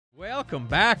Welcome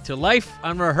back to Life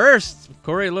Unrehearsed.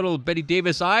 Corey, little Betty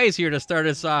Davis eyes here to start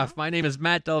us off. My name is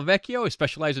Matt Del Vecchio. I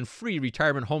specialize in free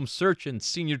retirement home search and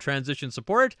senior transition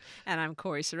support. And I'm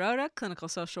Corey Sirota, clinical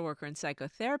social worker and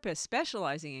psychotherapist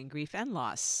specializing in grief and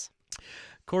loss.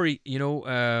 Corey, a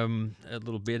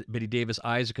little bit Betty Davis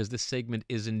eyes, because this segment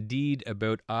is indeed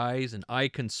about eyes and eye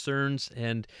concerns.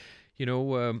 And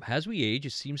as we age,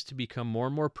 it seems to become more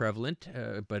and more prevalent,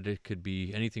 but it could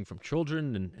be anything from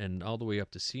children and all the way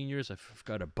up to seniors. I've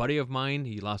got a buddy of mine.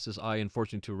 He lost his eye,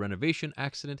 unfortunately, to a renovation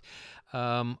accident.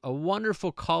 A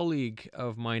wonderful colleague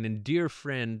of mine and dear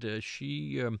friend,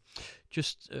 she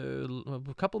just a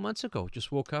couple months ago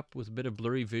just woke up with a bit of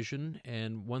blurry vision,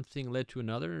 and one thing led to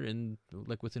another, and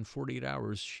like within 48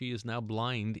 hours, she is now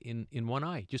blind in one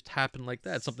eye. Just happened like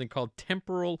that. Something called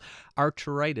temporal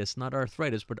arteritis, not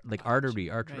arthritis, but like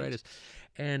arteritis. Right.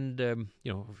 And,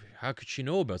 how could she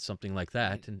know about something like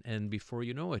that? Right. And before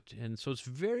you know it. And so it's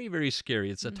very, very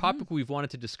scary. It's a topic we've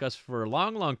wanted to discuss for a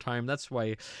long, long time. That's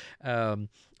why,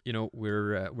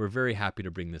 we're very happy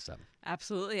to bring this up.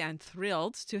 Absolutely. I'm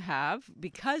thrilled to have,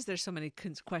 because there's so many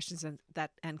questions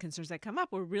and concerns that come up.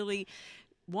 We really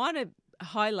want to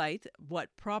highlight what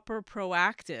proper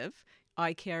proactive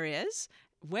eye care is,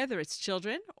 whether it's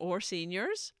children or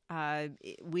seniors.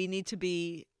 We need to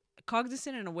be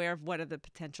cognizant and aware of what are the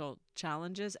potential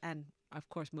challenges, and of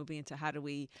course moving into how do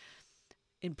we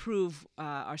improve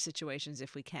our situations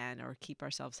if we can, or keep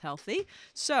ourselves healthy.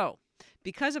 So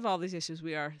because of all these issues,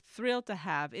 we are thrilled to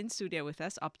have in studio with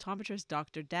us optometrist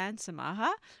Dr. Dan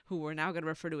Samaha, who we're now going to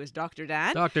refer to as Dr.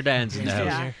 Dan. Dr. Dan's in the house.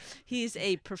 Yeah. He's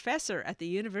a professor at the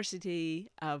University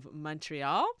of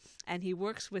Montreal, and he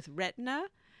works with retina,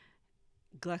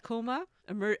 glaucoma,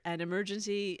 and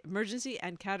emergency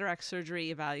and cataract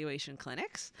surgery evaluation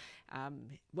clinics.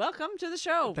 Welcome to the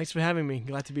show. Thanks for having me.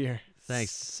 Glad to be here.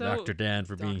 Thanks, Dr. Dan,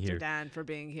 for being here. Dr. Dan for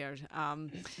being here.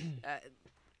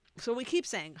 So we keep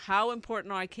saying how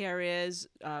important eye care is,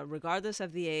 regardless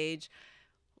of the age.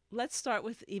 Let's start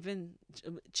with even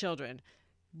children.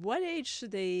 What age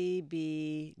should they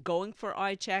be going for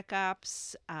eye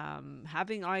checkups,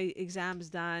 having eye exams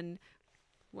done?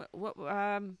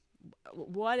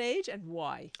 What age and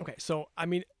why? Okay, so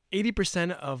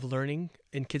 80% of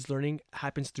kids learning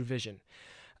happens through vision.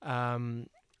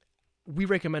 We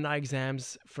recommend eye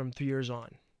exams from 3 years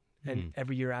on, and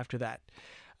every year after that.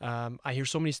 I hear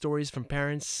so many stories from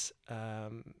parents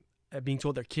being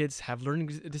told their kids have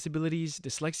learning disabilities,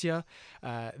 dyslexia.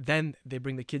 Then they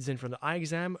bring the kids in for the eye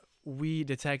exam. We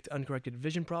detect uncorrected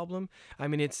vision problem.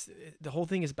 The whole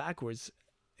thing is backwards.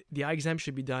 The eye exam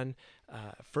should be done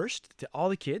first to all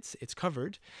the kids. It's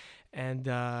covered. And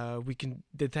we can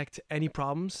detect any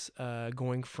problems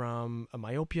going from a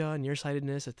myopia,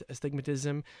 nearsightedness,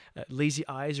 astigmatism, lazy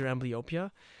eyes, or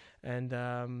amblyopia, and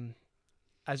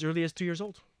as early as 2 years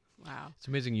old. Wow. It's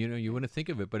amazing. You wouldn't think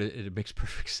of it, but it makes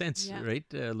perfect sense, right?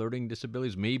 Learning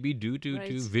disabilities may be due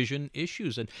to vision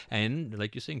issues. And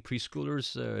like you're saying,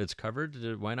 preschoolers, it's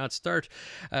covered. Why not start?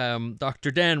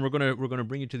 Dr. Dan, we're gonna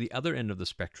bring you to the other end of the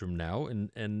spectrum now.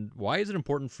 And why is it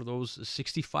important for those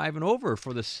 65 and over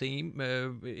for the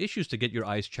same issues to get your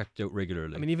eyes checked out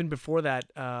regularly? Even before that,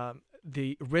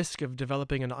 the risk of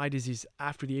developing an eye disease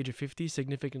after the age of 50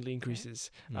 significantly increases.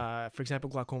 For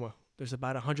example, glaucoma. There's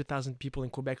about 100,000 people in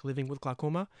Quebec living with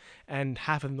glaucoma, and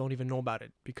half of them don't even know about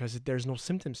it because there's no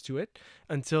symptoms to it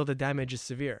until the damage is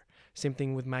severe. Same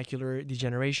thing with macular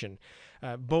degeneration.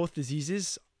 Both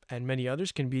diseases and many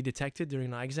others can be detected during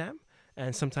an eye exam,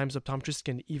 and sometimes optometrists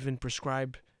can even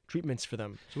prescribe treatments for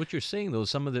them. So what you're saying, though,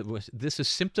 this is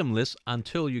symptomless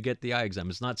until you get the eye exam.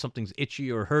 It's not something's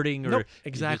itchy or hurting. Nope,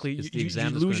 exactly. You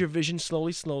lose your vision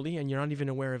slowly, and you're not even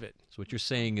aware of it. So what you're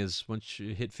saying is, once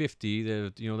you hit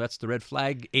 50, that's the red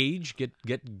flag age.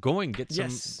 Get going. Get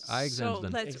some eye exams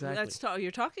done. Let's talk.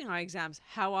 You're talking eye exams.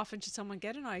 How often should someone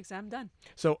get an eye exam done?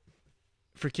 So,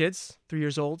 for kids, 3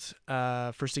 years old,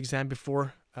 first exam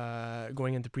before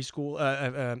going into preschool,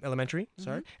 elementary,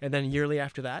 and then yearly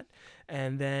after that,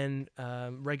 and then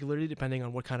regularly depending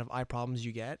on what kind of eye problems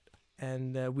you get,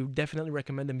 and we definitely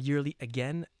recommend them yearly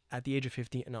again at the age of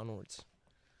 50 and onwards.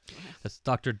 That's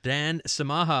Dr. Dan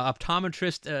Samaha,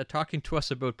 optometrist, talking to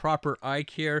us about proper eye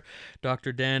care.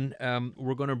 Dr. Dan,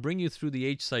 we're going to bring you through the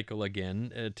age cycle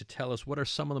again to tell us what are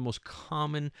some of the most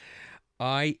common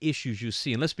eye issues you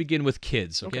see? And let's begin with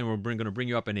kids. Okay, Okay. and we're going to bring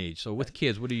you up in age. So with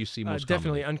kids, what do you see most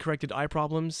Definitely commonly? uncorrected eye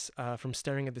problems from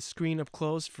staring at the screen up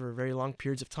close for very long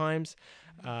periods of times.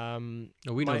 No,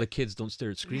 we know the kids don't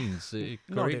stare at screens. No,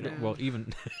 Corey, they don't. well,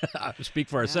 even speak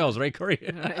for ourselves, right, Corey?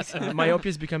 Right. Myopia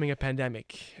is becoming a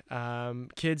pandemic.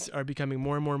 Kids are becoming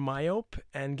more and more myope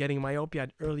and getting myopia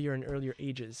at earlier and earlier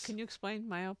ages. Can you explain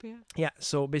myopia? Yeah,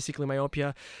 so basically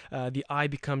myopia, the eye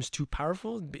becomes too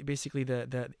powerful. Basically,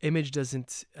 the image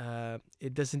doesn't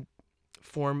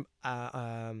form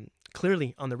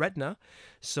clearly on the retina,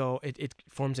 so it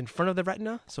forms in front of the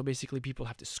retina. So basically, people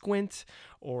have to squint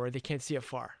or they can't see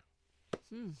afar.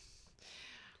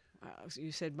 So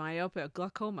you said myopia,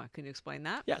 glaucoma. Can you explain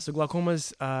that? Yeah, so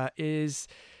glaucomas is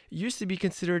used to be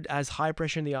considered as high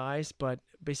pressure in the eyes, but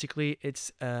basically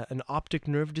it's an optic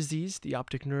nerve disease, the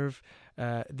optic nerve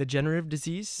degenerative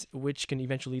disease, which can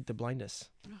eventually lead to blindness.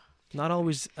 Not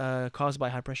always caused by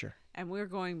high pressure. And we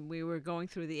were going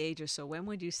through the ages. So when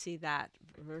would you see that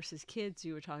versus kids?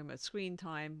 You were talking about screen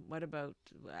time. What about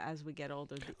as we get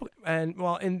older? And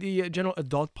well, in the general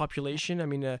adult population, I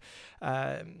mean,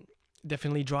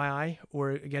 definitely dry eye.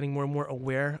 We're getting more and more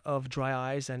aware of dry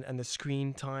eyes and the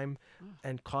screen time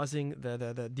and causing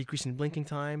the decrease in blinking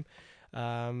time,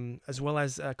 as well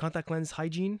as contact lens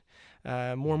hygiene.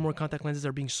 More and more contact lenses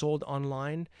are being sold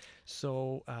online.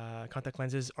 So contact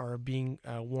lenses are being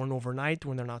worn overnight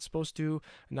when they're not supposed to,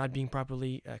 not being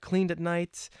properly cleaned at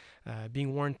night,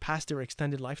 being worn past their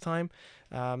extended lifetime.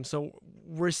 So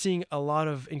we're seeing a lot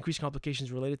of increased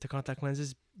complications related to contact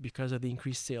lenses because of the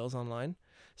increased sales online.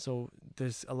 So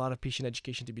there's a lot of patient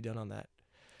education to be done on that.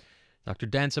 Dr.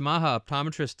 Dan Samaha,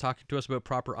 optometrist, talking to us about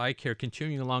proper eye care.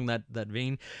 Continuing along that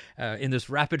vein in this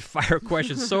rapid fire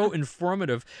question, so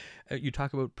informative. You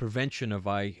talk about prevention of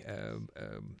eye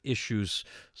issues.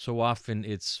 So often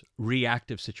it's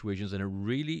reactive situations, and it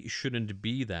really shouldn't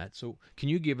be that. So can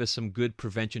you give us some good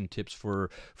prevention tips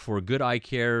for good eye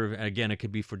care? Again, it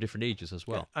could be for different ages as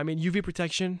well. Yeah, I mean, UV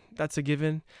protection, that's a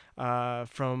given.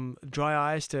 From dry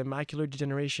eyes to macular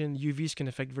degeneration, UVs can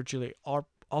affect virtually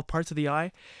all parts of the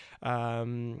eye.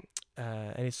 And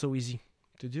it's so easy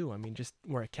to do. I mean, just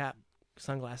wear a cap,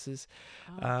 sunglasses,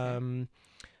 Okay.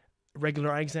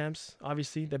 regular eye exams.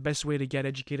 Obviously, the best way to get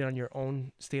educated on your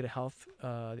own state of health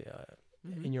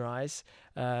in your eyes.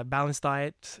 Balanced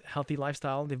diet, healthy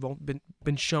lifestyle. They've both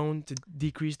been shown to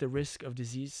decrease the risk of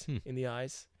disease in the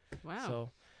eyes. Wow.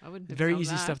 So I wouldn't have very known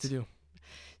easy stuff that. to do.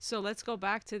 So let's go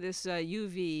back to this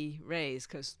UV rays,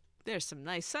 because there's some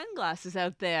nice sunglasses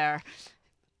out there.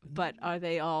 But are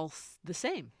they all the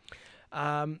same?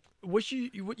 What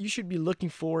you should be looking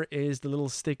for is the little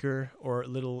sticker or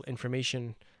little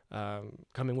information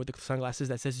coming with the sunglasses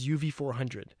that says UV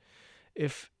 400.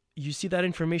 If you see that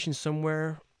information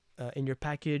somewhere in your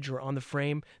package or on the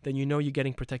frame, then you know you're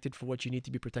getting protected for what you need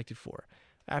to be protected for.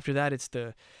 After that, it's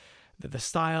the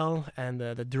style and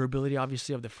the durability,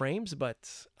 obviously, of the frames,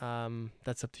 but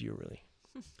that's up to you, really.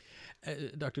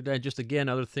 Dr. Dan, just again,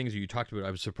 other things you talked about.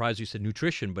 I was surprised you said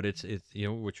nutrition, but it's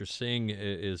what you're saying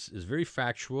is very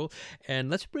factual. And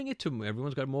let's bring it to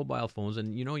everyone's got mobile phones,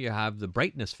 and you have the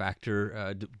brightness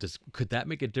factor. Could that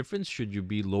make a difference? Should you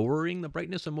be lowering the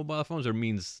brightness of mobile phones, or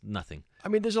means nothing? I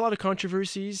mean, there's a lot of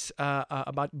controversies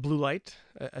about blue light,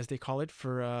 as they call it,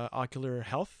 for ocular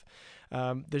health.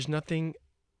 There's nothing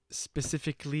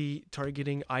specifically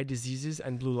targeting eye diseases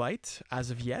and blue light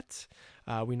as of yet.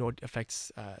 We know it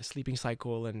affects sleeping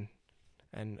cycle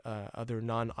and other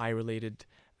non-eye related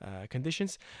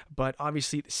conditions, but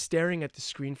obviously staring at the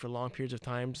screen for long periods of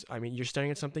times, I mean, you're staring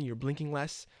at something, you're blinking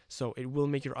less, so it will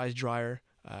make your eyes drier,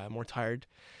 more tired.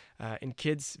 In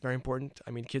kids, very important.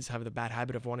 I mean, kids have the bad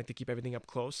habit of wanting to keep everything up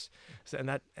close, so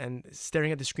and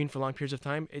staring at the screen for long periods of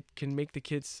time, it can make the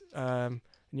kids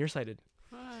nearsighted.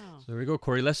 So there we go,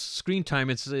 Corey. Less screen time.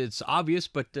 It's obvious,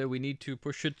 but we need to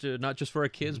push it not just for our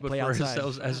kids, but Play for outside.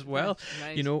 ourselves as well.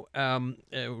 Right.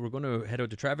 We're going to head out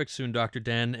to traffic soon, Dr.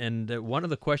 Dan. And one of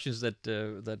the questions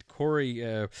that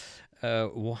Corey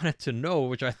wanted to know,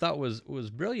 which I thought was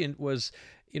brilliant, was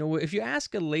if you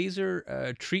ask a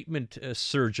laser treatment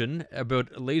surgeon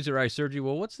about laser eye surgery,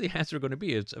 well, what's the answer going to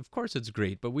be? Of course it's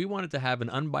great, but we wanted to have an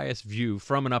unbiased view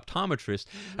from an optometrist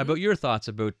about your thoughts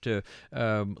about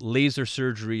laser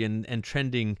surgery and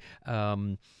trending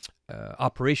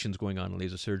operations going on in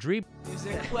laser surgery.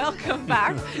 Welcome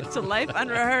back to Life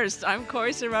Unrehearsed. I'm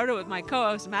Corey Serrato with my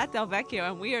co-host Matt Del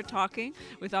Vecchio, and we are talking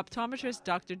with optometrist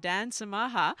Dr. Dan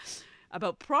Samaha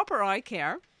about proper eye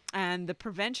care and the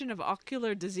prevention of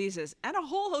ocular diseases and a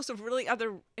whole host of really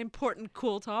other important,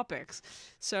 cool topics.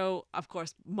 So, of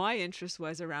course, my interest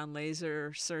was around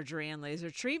laser surgery and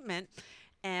laser treatment.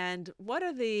 And what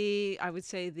are the, I would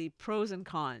say, the pros and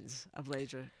cons of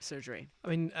laser surgery? I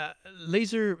mean,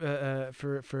 laser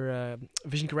for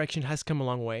vision correction has come a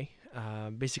long way.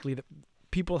 Basically,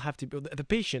 people have to, the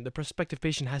patient, the prospective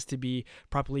patient has to be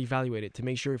properly evaluated to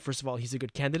make sure, first of all, he's a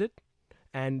good candidate,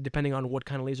 and depending on what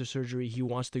kind of laser surgery he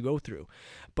wants to go through.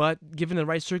 But given the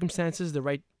right circumstances, the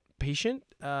right patient,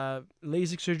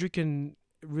 LASIK surgery can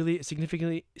really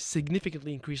significantly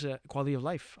increase the quality of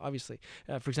life, obviously.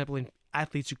 For example, in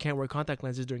athletes who can't wear contact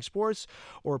lenses during sports,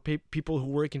 or people who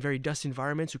work in very dusty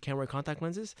environments who can't wear contact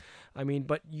lenses. I mean,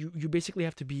 but you basically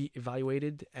have to be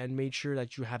evaluated and made sure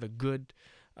that you have a good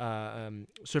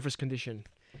surface condition.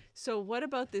 So what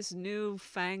about this new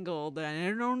fangled, and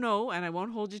I don't know, and I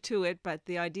won't hold you to it, but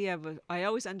the idea of, I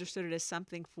always understood it as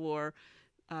something for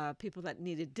people that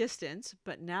needed distance,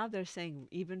 but now they're saying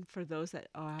even for those that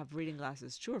have reading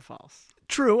glasses. True or false?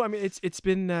 True. I mean, it's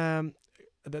been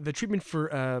the treatment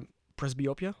for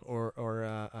presbyopia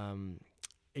or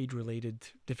age-related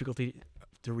difficulty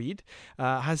to read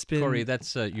has been. Corey,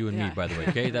 that's you and me, by the way.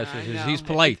 Okay, that's I know. he's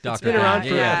polite, Doctor. It's been around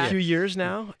for Yeah. a few years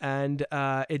now, and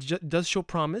it does show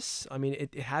promise. I mean,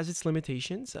 it has its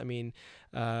limitations. I mean,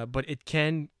 but it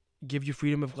can give you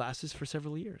freedom of glasses for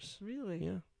several years. Really?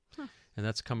 Yeah. And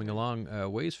that's coming along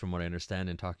ways, from what I understand,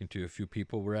 and talking to a few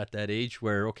people. We're at that age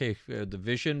where, okay, the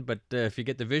vision, but if you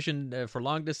get the vision for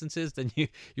long distances, then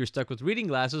you're stuck with reading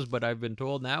glasses. But I've been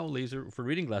told now laser for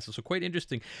reading glasses. So quite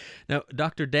interesting. Now,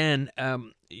 Dr. Dan,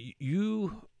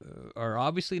 you are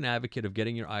obviously an advocate of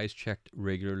getting your eyes checked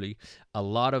regularly. A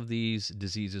lot of these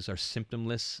diseases are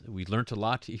symptomless. We learned a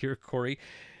lot here, Corey.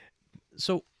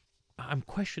 So I'm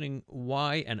questioning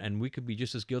why, and we could be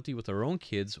just as guilty with our own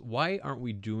kids, why aren't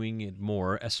we doing it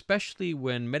more, especially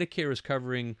when Medicare is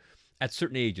covering at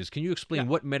certain ages? Can you explain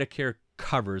what Medicare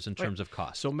covers in terms of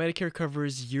cost? So Medicare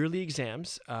covers yearly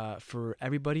exams for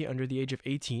everybody under the age of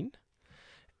 18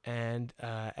 and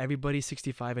everybody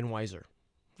 65 and wiser.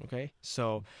 Okay?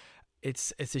 So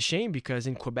it's a shame because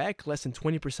in Quebec, less than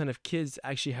 20% of kids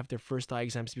actually have their first eye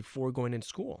exams before going into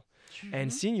school. Mm-hmm.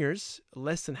 And seniors,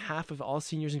 less than half of all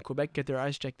seniors in Quebec get their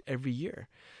eyes checked every year.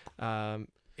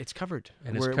 It's covered.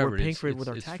 And we're paying for it with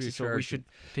our taxes, so we should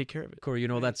take care of it. Corey, you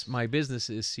know, that's my business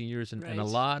is seniors, and a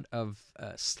lot of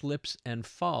slips and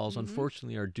falls,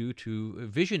 unfortunately, are due to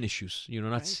vision issues. You know,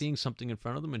 not seeing something in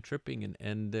front of them and tripping,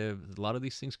 and a lot of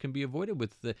these things can be avoided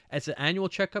with as an annual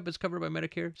checkup is covered by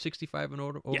Medicare, 65 and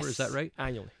over. Yes, is that right?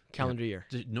 Annually, calendar year.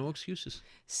 No excuses.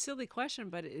 Silly question,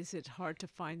 but is it hard to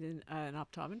find an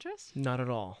optometrist? Not at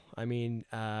all. I mean,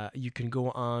 you can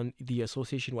go on the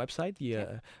association website,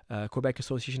 the Quebec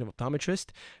Association of Optometrists,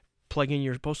 plug in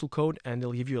your postal code, and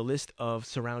they'll give you a list of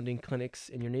surrounding clinics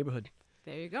in your neighborhood.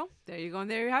 There you go. There you go.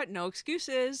 And there you have it. No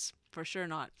excuses. For sure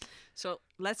not. So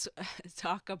let's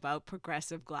talk about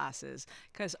progressive glasses,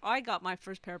 because I got my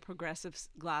first pair of progressive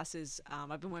glasses.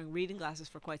 I've been wearing reading glasses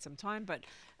for quite some time, but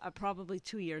probably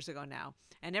 2 years ago now.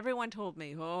 And everyone told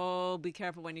me, oh, be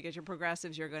careful when you get your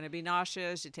progressives. You're going to be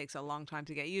nauseous. It takes a long time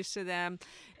to get used to them.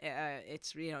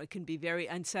 It's, you know, it can be very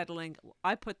unsettling.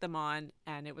 I put them on,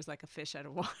 and it was like a fish out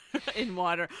of water in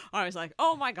water. I was like,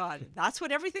 oh my God, that's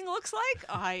what everything looks like.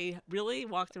 I really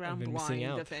walked around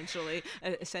blind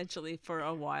essentially for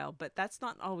a while, but that's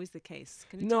not always the case.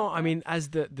 Can you No, I mean, as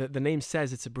the name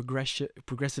says, it's a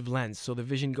progressive lens. So the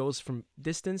vision goes from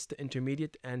distance to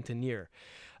intermediate and to near.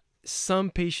 Some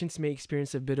patients may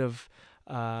experience a bit of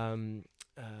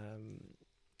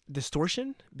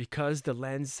distortion because the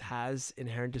lens has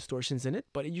inherent distortions in it,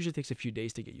 but it usually takes a few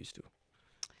days to get used to.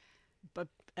 But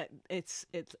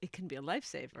it can be a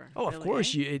lifesaver. Oh, really, of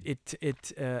course,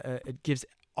 it gives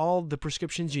all the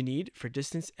prescriptions you need for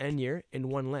distance and near in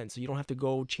one lens, so you don't have to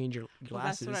go change your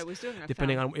glasses. Well, that's what I was doing.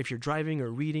 Depending on if you're driving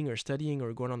or reading or studying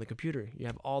or going on the computer, you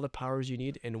have all the powers you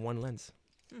need in one lens.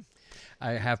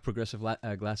 I have progressive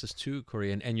glasses too,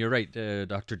 Corey, and you're right,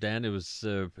 Dr. Dan. It was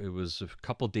a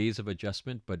couple days of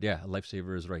adjustment, but yeah, a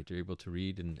lifesaver is right. You're able to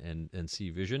read and see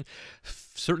vision.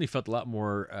 Certainly felt a lot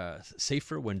more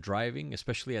safer when driving,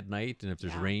 especially at night and if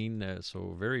there's rain.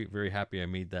 So very, very happy I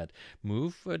made that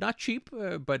move. Not cheap,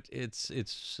 but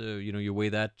it's you know, you weigh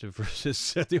that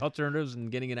versus the alternatives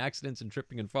and getting in accidents and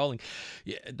tripping and falling.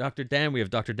 Yeah, Dr. Dan, we have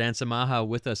Dr. Dan Samaha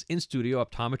with us in studio,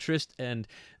 optometrist, and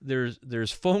there's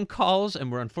phone calls,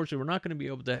 and we're not going to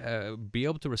be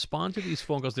able to respond to these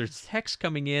phone calls. There's texts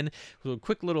coming in, so a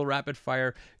quick little rapid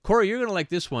fire. Corey, you're going to like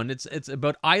this one. It's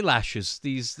about eyelashes.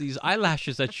 These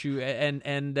eyelashes that you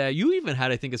and you even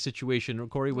had, I think, a situation,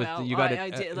 Corey, with you got I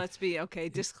did. Let's be okay.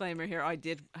 Disclaimer here: I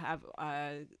did have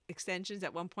extensions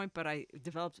at one point, but I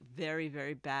developed very,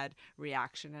 very bad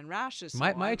reaction and rashes. So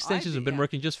my extensions have been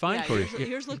working just fine, Corey.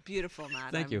 Yours look beautiful,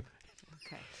 man. Thank you.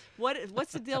 Okay.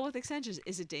 What's the deal with extensions?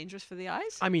 Is it dangerous for the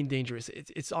eyes? I mean, dangerous.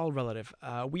 It's all relative.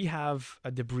 We have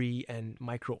debris and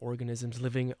microorganisms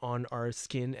living on our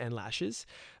skin and lashes.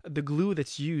 The glue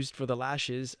that's used for the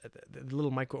lashes, the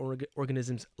little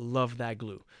microorganisms love that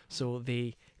glue. So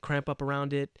they cramp up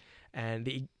around it, and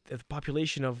the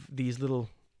population of these little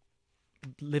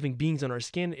living beings on our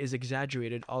skin is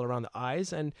exaggerated all around the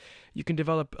eyes, and you can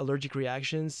develop allergic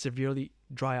reactions, severely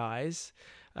dry eyes.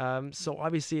 So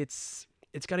obviously it's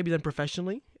got to be done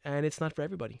professionally, and it's not for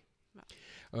everybody.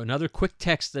 Another quick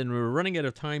text, and we're running out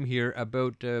of time here,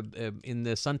 about in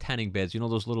the sun tanning beds. You know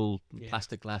those little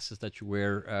plastic glasses that you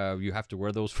wear? You have to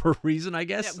wear those for a reason, I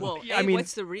guess. Yeah, well, I mean,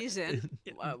 what's the reason?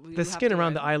 The skin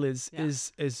around the eyelids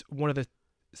is one of the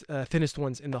thinnest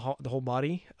ones in the whole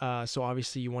body. So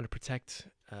obviously you want to protect,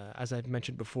 as I've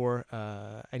mentioned before,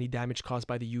 any damage caused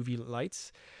by the UV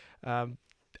lights.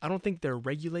 I don't think they're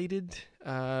regulated,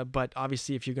 but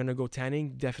obviously if you're going to go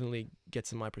tanning, definitely get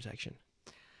some eye protection.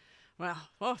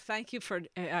 Well, thank you for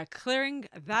clearing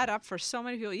that up for so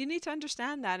many people. You need to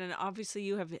understand that, and obviously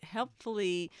you have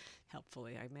helpfully,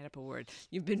 I made up a word.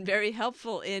 You've been very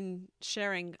helpful in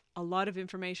sharing a lot of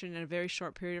information in a very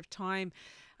short period of time.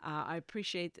 I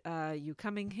appreciate you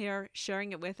coming here,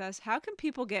 sharing it with us. How can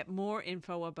people get more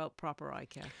info about proper eye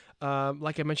care?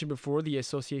 Like I mentioned before, the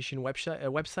association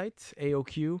website,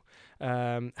 AOQ,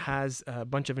 has a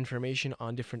bunch of information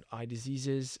on different eye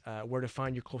diseases, where to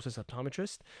find your closest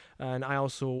optometrist. And I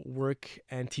also work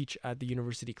and teach at the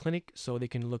University Clinic, so they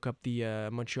can look up the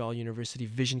Montreal University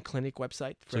Vision Clinic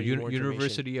website. For So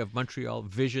University of Montreal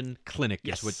Vision Clinic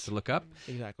is what to look up.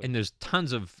 Exactly. And there's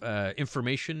tons of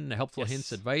information, helpful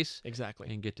hints, advice. Exactly.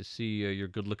 And get to see your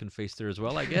good-looking face there as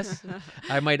well, I guess.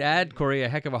 I might add, Corey, a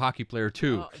heck of a hockey player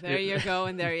too. Oh, there you go,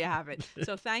 and there you have it.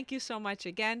 So thank you so much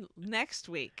again. Next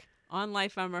week on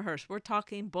Life Unrehearsed, we're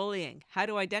talking bullying, how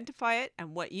to identify it,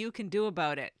 and what you can do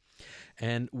about it.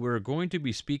 And we're going to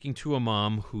be speaking to a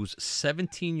mom whose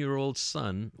 17-year-old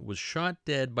son was shot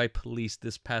dead by police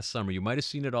this past summer. You might have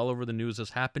seen it all over the news. This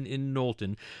happened in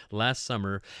Knowlton last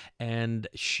summer. And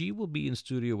she will be in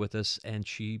studio with us, and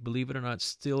she, believe it or not,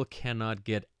 still cannot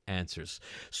get answers.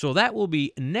 So that will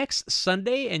be next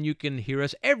Sunday, and you can hear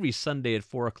us every Sunday at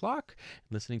 4 o'clock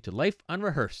listening to Life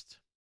Unrehearsed.